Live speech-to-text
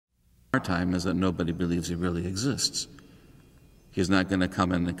Our time is that nobody believes he really exists. He's not going to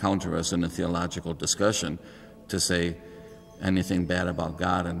come and encounter us in a theological discussion to say anything bad about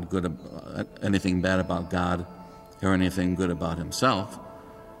God and anything bad about God or anything good about himself,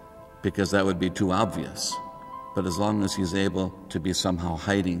 because that would be too obvious. But as long as he's able to be somehow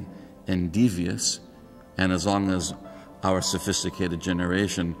hiding and devious, and as long as our sophisticated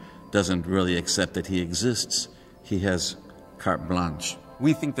generation doesn't really accept that he exists, he has carte blanche.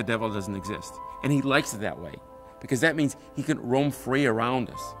 We think the devil doesn't exist, and he likes it that way, because that means he can roam free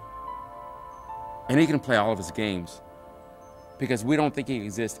around us. And he can play all of his games, because we don't think he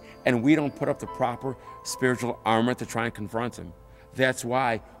exists, and we don't put up the proper spiritual armor to try and confront him. That's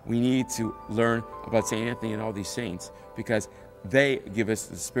why we need to learn about St. Anthony and all these saints, because they give us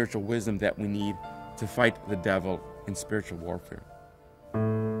the spiritual wisdom that we need to fight the devil in spiritual warfare.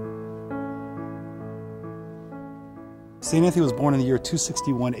 St. Anthony was born in the year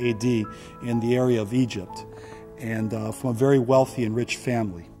 261 AD in the area of Egypt, and from a very wealthy and rich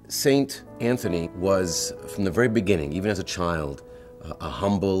family. St. Anthony was, from the very beginning, even as a child, a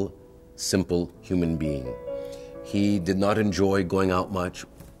humble, simple human being. He did not enjoy going out much,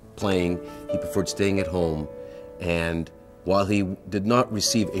 playing. He preferred staying at home. And while he did not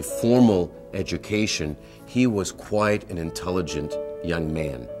receive a formal education, he was quite an intelligent young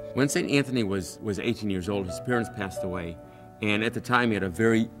man. When St. Anthony was 18 years old, his parents passed away. And at the time, he had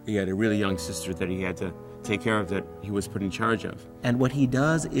a really young sister that he had to take care of, that he was put in charge of. And what he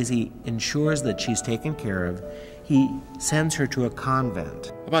does is he ensures that she's taken care of. He sends her to a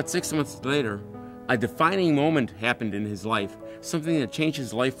convent. About 6 months later, a defining moment happened in his life, something that changed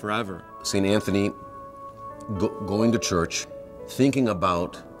his life forever. St. Anthony, going to church, thinking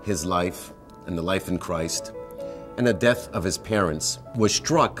about his life and the life in Christ, and the death of his parents, was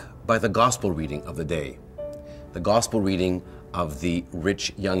struck by the gospel reading of the day. The gospel reading of the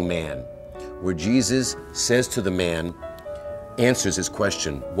rich young man, where Jesus says to the man, answers his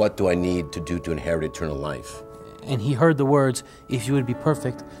question, what do I need to do to inherit eternal life? And he heard the words, if you would be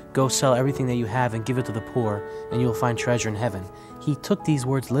perfect, go sell everything that you have and give it to the poor, and you will find treasure in heaven. He took these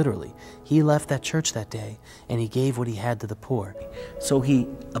words literally. He left that church that day, and he gave what he had to the poor. So he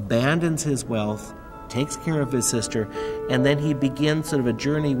abandons his wealth, takes care of his sister, and then he begins sort of a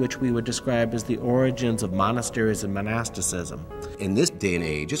journey which we would describe as the origins of monasteries and monasticism. In this day and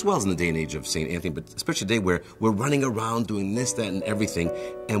age, as well as in the day and age of St. Anthony, but especially today where we're running around doing this, that, and everything,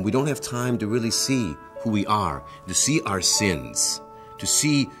 and we don't have time to really see who we are, to see our sins, to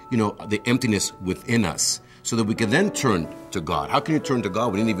see, the emptiness within us, so that we can then turn to God. How can you turn to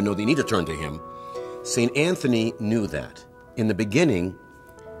God? We didn't even know that you need to turn to him. St. Anthony knew that. In the beginning,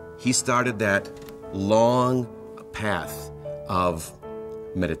 he started that long path of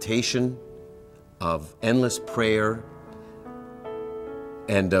meditation, of endless prayer,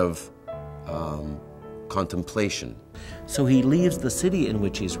 and of contemplation. So he leaves the city in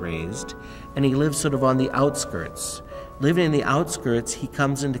which he's raised, and he lives sort of on the outskirts. Living in the outskirts, he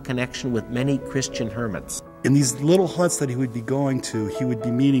comes into connection with many Christian hermits. In these little huts that he would be going to, he would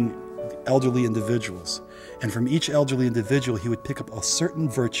be meeting elderly individuals. And from each elderly individual, he would pick up a certain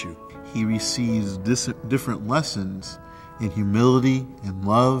virtue. He receives different lessons in humility, in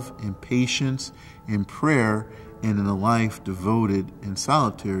love, in patience, in prayer, and in a life devoted and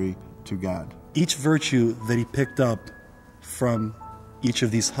solitary to God. Each virtue that he picked up from each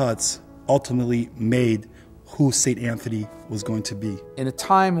of these huts ultimately made who St. Anthony was going to be. In a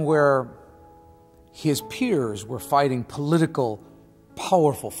time where his peers were fighting political,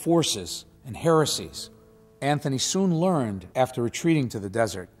 powerful forces and heresies, Anthony soon learned, after retreating to the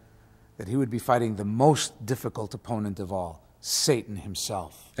desert, that he would be fighting the most difficult opponent of all, Satan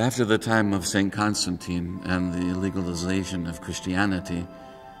himself. After the time of St. Constantine and the legalization of Christianity,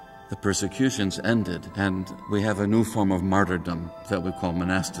 the persecutions ended, and we have a new form of martyrdom that we call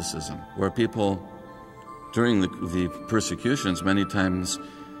monasticism, where people, during the persecutions, many times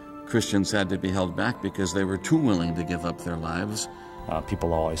Christians had to be held back because they were too willing to give up their lives.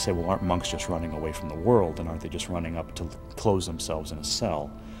 People always say, well, aren't monks just running away from the world, and aren't they just running up to close themselves in a cell?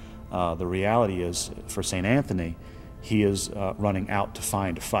 The reality is, for St. Anthony, he is running out to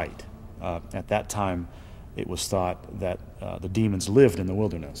find a fight. At that time, it was thought that the demons lived in the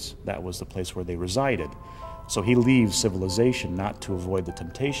wilderness. That was the place where they resided. So he leaves civilization not to avoid the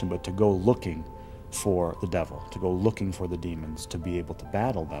temptation, but to go looking for the devil, to go looking for the demons, to be able to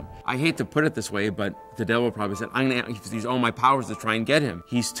battle them. I hate to put it this way, but the devil probably said, I'm going to use all my powers to try and get him.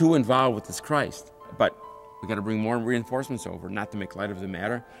 He's too involved with this Christ. But we got to bring more reinforcements over, not to make light of the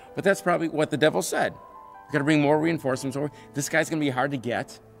matter. But that's probably what the devil said. We got to bring more reinforcements over. This guy's going to be hard to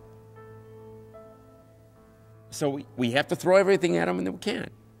get. So we have to throw everything at him, and then we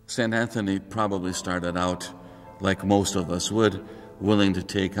can't. St. Anthony probably started out, like most of us would, willing to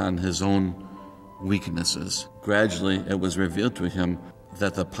take on his own weaknesses. Gradually, it was revealed to him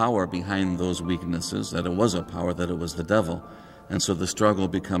that the power behind those weaknesses, that it was a power, that it was the devil. And so the struggle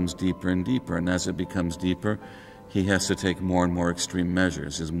becomes deeper and deeper, and as it becomes deeper, he has to take more and more extreme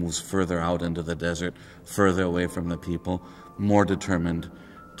measures. He moves further out into the desert, further away from the people, more determined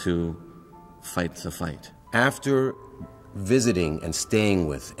to fight the fight. After visiting and staying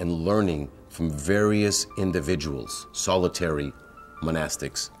with and learning from various individuals, solitary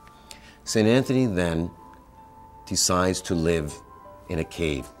monastics, St. Anthony then decides to live in a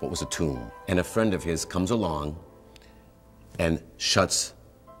cave, what was a tomb. And a friend of his comes along and shuts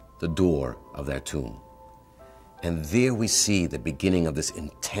the door of that tomb. And there we see the beginning of this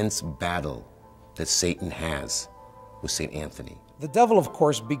intense battle that Satan has with St. Anthony. The devil, of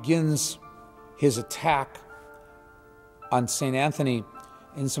course, begins his attack on St. Anthony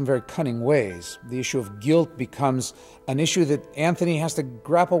in some very cunning ways. The issue of guilt becomes an issue that Anthony has to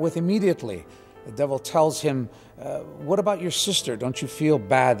grapple with immediately. The devil tells him, what about your sister? Don't you feel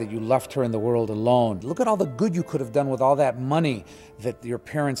bad that you left her in the world alone? Look at all the good you could have done with all that money that your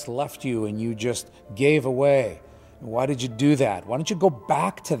parents left you and you just gave away. Why did you do that? Why don't you go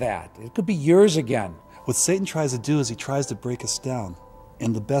back to that? It could be yours again. What Satan tries to do is he tries to break us down.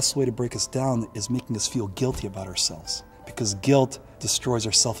 And the best way to break us down is making us feel guilty about ourselves. Because guilt destroys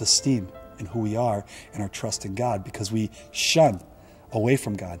our self-esteem and who we are and our trust in God, because we shun away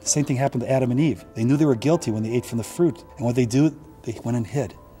from God. The same thing happened to Adam and Eve. They knew they were guilty when they ate from the fruit. And what they do, they went and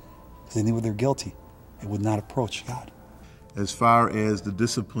hid. Because they knew they were guilty and would not approach God. As far as the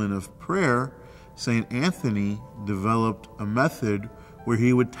discipline of prayer, St. Anthony developed a method where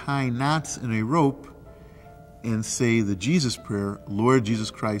he would tie knots in a rope and say the Jesus prayer, Lord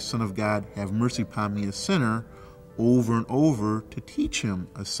Jesus Christ, Son of God, have mercy upon me, a sinner, over and over to teach him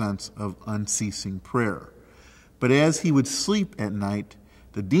a sense of unceasing prayer. But as he would sleep at night,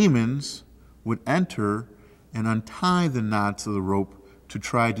 the demons would enter and untie the knots of the rope to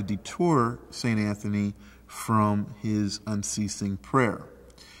try to detour St. Anthony from his unceasing prayer.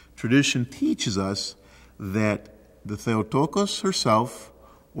 Tradition teaches us that the Theotokos herself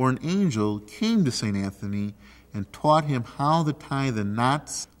or an angel came to St. Anthony and taught him how to tie the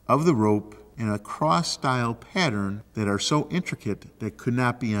knots of the rope in a cross-style pattern that are so intricate that could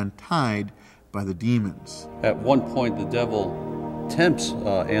not be untied by the demons. At one point, the devil tempts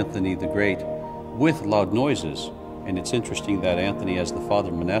Anthony the Great with loud noises. And it's interesting that Anthony, as the father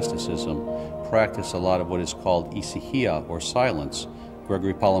of monasticism, practiced a lot of what is called ησυχία, or silence.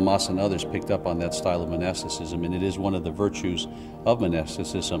 Gregory Palamas and others picked up on that style of monasticism, and it is one of the virtues of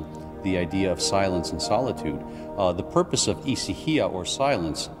monasticism, the idea of silence and solitude. The purpose of ησυχία, or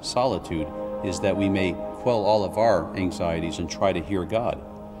silence, solitude, is that we may quell all of our anxieties and try to hear God.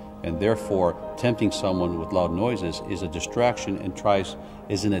 And therefore, tempting someone with loud noises is a distraction and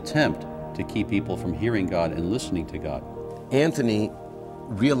is an attempt to keep people from hearing God and listening to God. Anthony,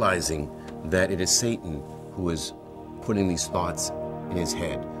 realizing that it is Satan who is putting these thoughts in his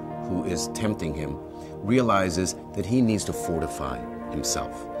head, who is tempting him, realizes that he needs to fortify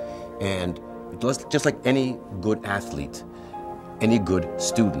himself. And just like any good athlete, any good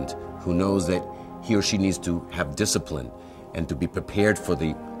student who knows that he or she needs to have discipline and to be prepared for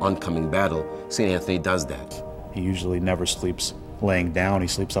the oncoming battle, St. Anthony does that. He usually never sleeps laying down. He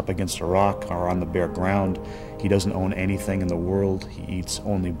sleeps up against a rock or on the bare ground. He doesn't own anything in the world. He eats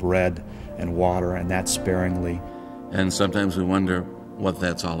only bread and water, and that sparingly. And sometimes we wonder what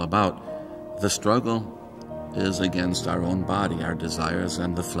that's all about. The struggle is against our own body, our desires,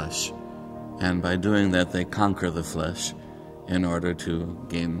 and the flesh. And by doing that, they conquer the flesh in order to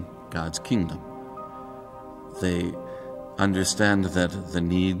gain God's kingdom. They understand that the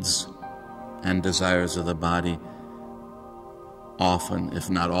needs and desires of the body often, if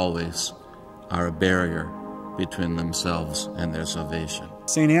not always, are a barrier between themselves and their salvation.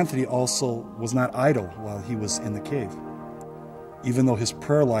 St. Anthony also was not idle while he was in the cave. Even though his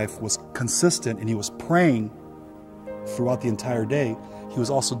prayer life was consistent and he was praying throughout the entire day, he was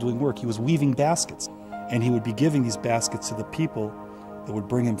also doing work. He was weaving baskets, and he would be giving these baskets to the people that would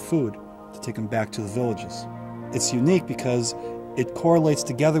bring him food to take him back to the villages. It's unique because it correlates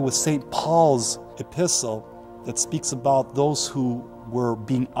together with St. Paul's epistle that speaks about those who were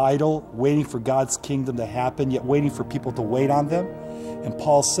being idle, waiting for God's kingdom to happen, yet waiting for people to wait on them. And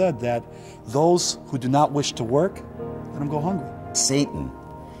Paul said that those who do not wish to work, let them go hungry. Satan,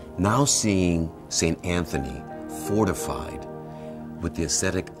 now seeing St. Anthony fortified with the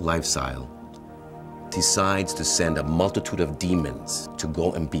ascetic lifestyle, decides to send a multitude of demons to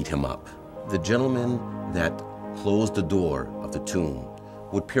go and beat him up. The gentleman that closed the door of the tomb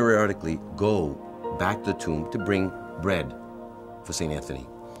would periodically go back to the tomb to bring bread for St. Anthony.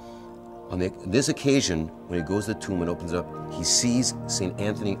 On this occasion, when he goes to the tomb and opens it up, he sees St.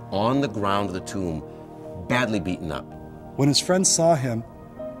 Anthony on the ground of the tomb, badly beaten up. When his friends saw him,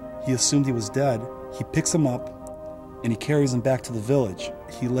 he assumed he was dead. He picks him up and he carries him back to the village.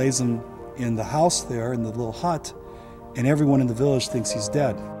 He lays him in the house there, in the little hut, and everyone in the village thinks he's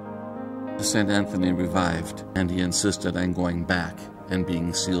dead. St. Anthony revived, and he insisted on going back and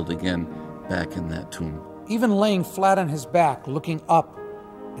being sealed again back in that tomb. Even laying flat on his back, looking up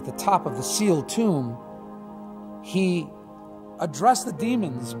at the top of the sealed tomb, he addressed the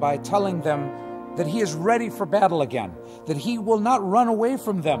demons by telling them that he is ready for battle again, that he will not run away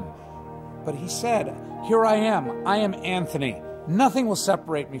from them. But he said, "Here I am Anthony. Nothing will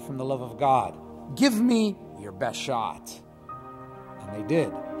separate me from the love of God. Give me your best shot." And they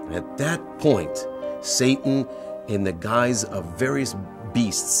did. And at that point, Satan, in the guise of various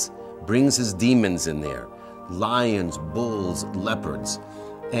beasts, brings his demons in there. Lions, bulls, leopards.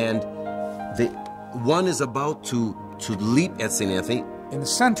 And one is about to leap at St. Anthony. In the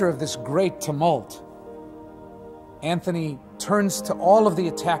center of this great tumult, Anthony turns to all of the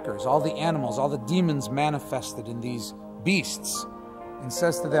attackers, all the animals, all the demons manifested in these beasts, and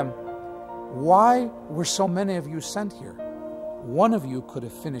says to them, "Why were so many of you sent here? One of you could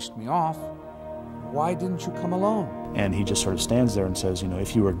have finished me off. Why didn't you come alone?" And he just sort of stands there and says,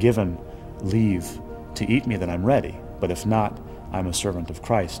 if you were given leave to eat me, then I'm ready. But if not, I'm a servant of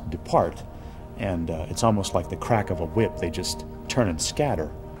Christ. Depart. And it's almost like the crack of a whip. They just turn and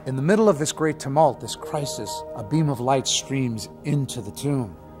scatter. In the middle of this great tumult, this crisis, a beam of light streams into the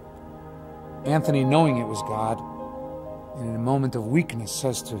tomb. Anthony, knowing it was God, in a moment of weakness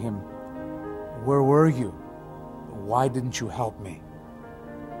says to him, "Where were you? Why didn't you help me?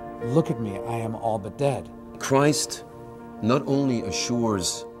 Look at me, I am all but dead." Christ not only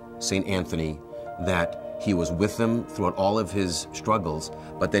assures St. Anthony that he was with him throughout all of his struggles,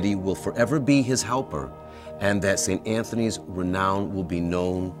 but that he will forever be his helper, and that St. Anthony's renown will be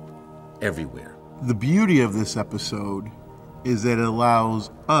known everywhere. The beauty of this episode is that it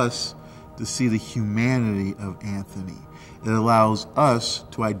allows us to see the humanity of Anthony. It allows us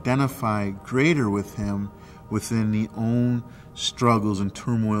to identify greater with him within the own struggles and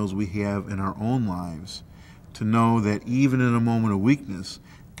turmoils we have in our own lives, to know that even in a moment of weakness,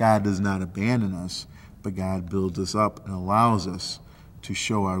 God does not abandon us, but God builds us up and allows us to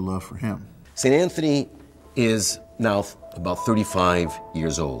show our love for him. St. Anthony is now about 35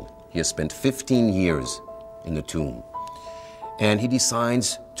 years old. He has spent 15 years in the tomb. And he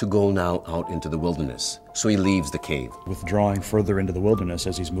decides to go now out into the wilderness. So he leaves the cave. Withdrawing further into the wilderness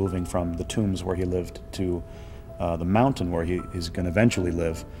as he's moving from the tombs where he lived to the mountain where he is going to eventually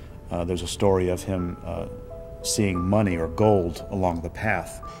live, there's a story of him seeing money or gold along the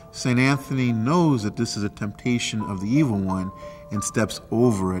path. St. Anthony knows that this is a temptation of the evil one and steps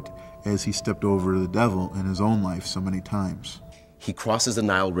over it as he stepped over the devil in his own life so many times. He crosses the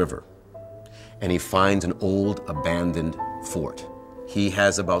Nile River and he finds an old abandoned fort. He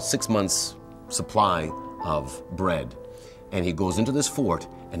has about 6 months' supply of bread, and he goes into this fort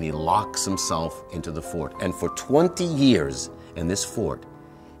and he locks himself into the fort. And for 20 years in this fort,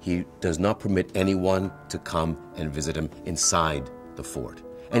 he does not permit anyone to come and visit him inside the fort.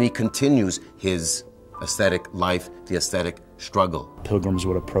 And he continues his ascetic life, the ascetic struggle. Pilgrims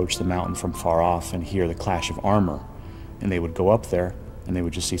would approach the mountain from far off and hear the clash of armor, and they would go up there and they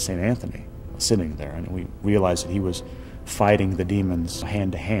would just see St. Anthony sitting there, and we realized that he was fighting the demons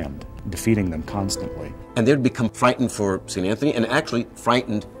hand to hand, defeating them constantly. And they'd become frightened for St. Anthony and actually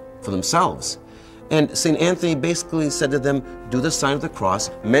frightened for themselves. And St. Anthony basically said to them, do the sign of the cross,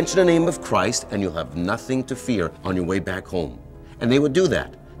 mention the name of Christ, and you'll have nothing to fear on your way back home. And they would do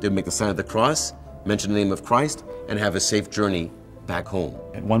that. They would make the sign of the cross, mention the name of Christ, and have a safe journey back home.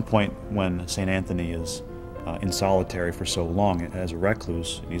 At one point when St. Anthony is in solitary for so long as a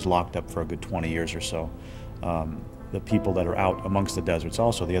recluse, he's locked up for a good 20 years or so, the people that are out amongst the deserts,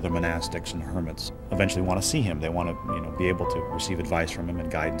 also the other monastics and hermits, eventually want to see him. They want to be able to receive advice from him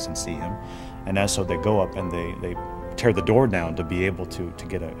and guidance and see him. And as so they go up and they tear the door down to be able to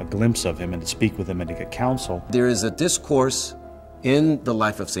get a glimpse of him and to speak with him and to get counsel. There is a discourse in the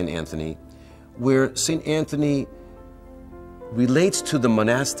life of St. Anthony where St. Anthony relates to the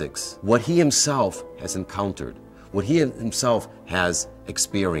monastics what he himself has encountered, what he himself has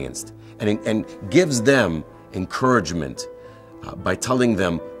experienced, and gives them encouragement by telling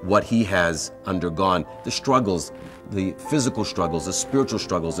them what he has undergone, the struggles, the physical struggles, the spiritual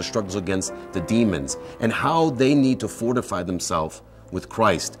struggles, the struggles against the demons, and how they need to fortify themselves with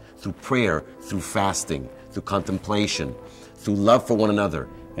Christ through prayer, through fasting, through contemplation, through love for one another.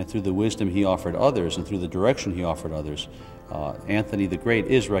 And through the wisdom he offered others and through the direction he offered others, Anthony the Great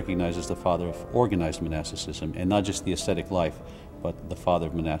is recognized as the father of organized monasticism, and not just the ascetic life, but the father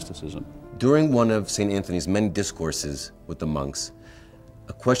of monasticism. During one of St. Anthony's many discourses with the monks,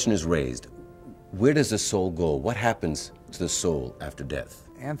 a question is raised. Where does the soul go? What happens to the soul after death?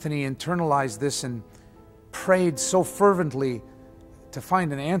 Anthony internalized this and prayed so fervently to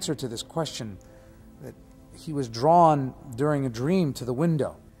find an answer to this question that he was drawn during a dream to the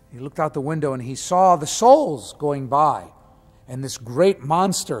window. He looked out the window and he saw the souls going by, and this great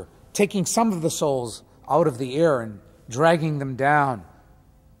monster taking some of the souls out of the air and dragging them down,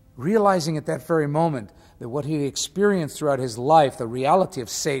 realizing at that very moment that what he had experienced throughout his life, the reality of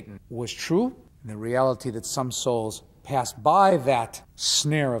Satan, was true, and the reality that some souls passed by that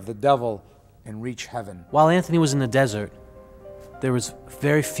snare of the devil and reach heaven. While Anthony was in the desert, there was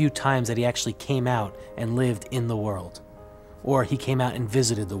very few times that he actually came out and lived in the world, or he came out and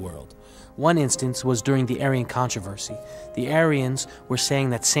visited the world. One instance was during the Arian controversy. The Arians were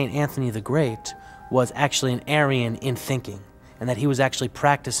saying that St. Anthony the Great was actually an Arian in thinking, and that he was actually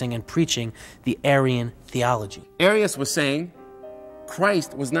practicing and preaching the Arian theology. Arius was saying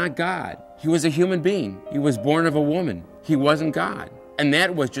Christ was not God. He was a human being. He was born of a woman. He wasn't God. And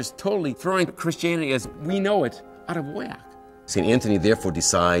that was just totally throwing Christianity as we know it out of whack. St. Anthony therefore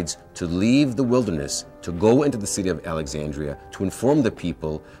decides to leave the wilderness, to go into the city of Alexandria, to inform the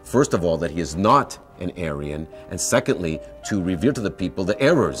people, first of all, that he is not an Arian, and secondly, to reveal to the people the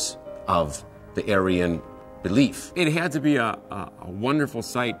errors of the Arian belief. It had to be a wonderful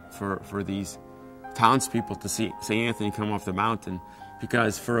sight for these townspeople to see St. Anthony come off the mountain,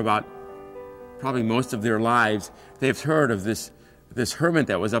 because for about probably most of their lives, they've heard of this hermit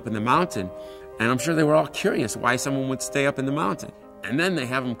that was up in the mountain, and I'm sure they were all curious why someone would stay up in the mountain. And then they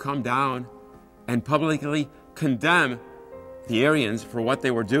have him come down and publicly condemn the Arians for what they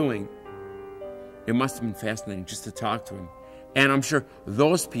were doing. It must have been fascinating just to talk to him. And I'm sure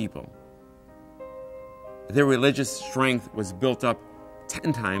those people, their religious strength was built up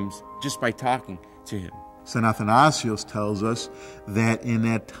 10 times just by talking to him. St. Athanasius tells us that in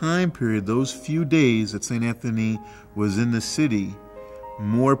that time period, those few days that St. Anthony was in the city,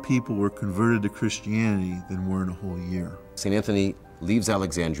 more people were converted to Christianity than were in a whole year. St. Anthony leaves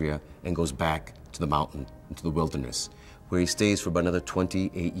Alexandria and goes back to the mountain, into the wilderness, where he stays for about another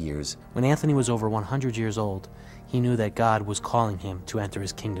 28 years. When Anthony was over 100 years old, he knew that God was calling him to enter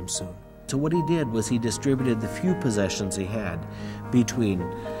his kingdom soon. So what he did was he distributed the few possessions he had between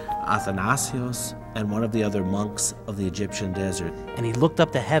Athanasius and one of the other monks of the Egyptian desert. And he looked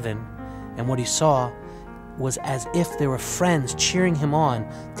up to heaven, and what he saw was as if there were friends cheering him on,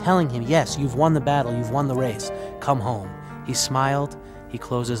 telling him, yes, you've won the battle, you've won the race, come home. He smiled, he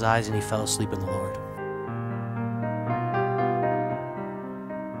closed his eyes, and he fell asleep in the Lord.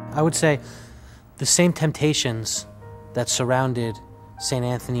 I would say the same temptations that surrounded St.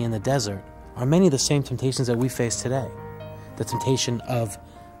 Anthony in the desert are many of the same temptations that we face today. The temptation of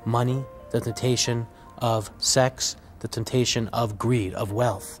money, the temptation of sex, the temptation of greed, of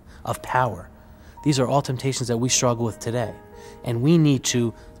wealth, of power. These are all temptations that we struggle with today. And we need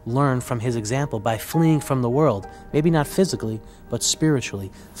to learn from his example by fleeing from the world, maybe not physically, but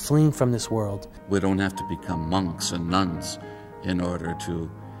spiritually, fleeing from this world. We don't have to become monks and nuns in order to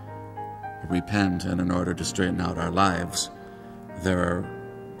repent and in order to straighten out our lives. There are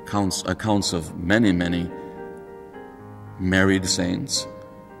accounts of many, many married saints,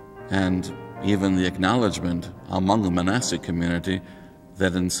 and even the acknowledgement among the monastic community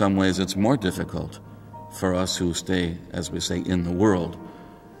that in some ways it's more difficult for us who stay, as we say, in the world,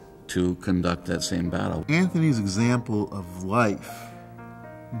 to conduct that same battle. Anthony's example of life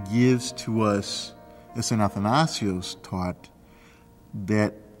gives to us, as St. Athanasius taught,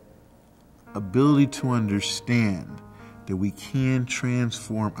 that ability to understand that we can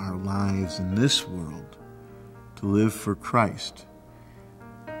transform our lives in this world to live for Christ,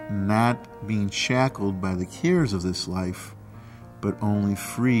 not being shackled by the cares of this life, but only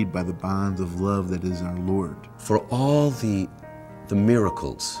freed by the bonds of love that is our Lord. For all the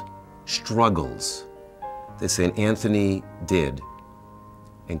miracles, struggles that St. Anthony did,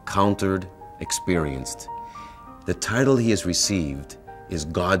 encountered, experienced, the title he has received is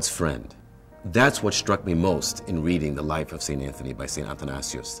God's friend. That's what struck me most in reading the life of St. Anthony by St.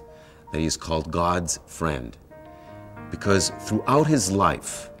 Athanasius, that he is called God's friend. Because throughout his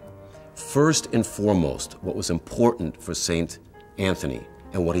life, first and foremost, what was important for St. Anthony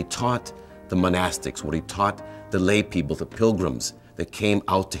and what he taught the monastics, what he taught the lay people, the pilgrims that came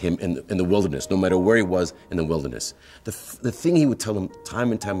out to him in the wilderness, no matter where he was in the wilderness. The thing he would tell them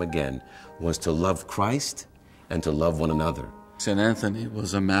time and time again was to love Christ and to love one another. St. Anthony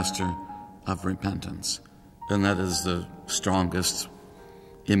was a master of repentance, and that is the strongest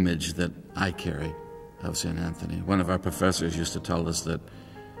image that I carry of St. Anthony. One of our professors used to tell us that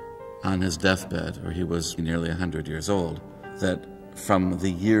on his deathbed, or he was nearly 100 years old, that from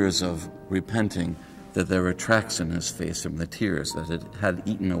the years of repenting, that there were tracks in his face from the tears that it had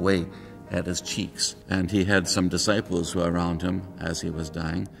eaten away at his cheeks. And he had some disciples who were around him as he was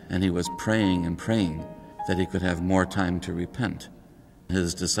dying, and he was praying and praying that he could have more time to repent.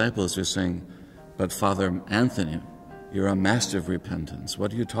 His disciples were saying, "But Father Anthony, you're a master of repentance.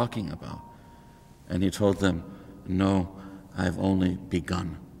 What are you talking about?" And he told them, "No, I've only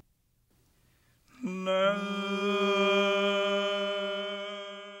begun."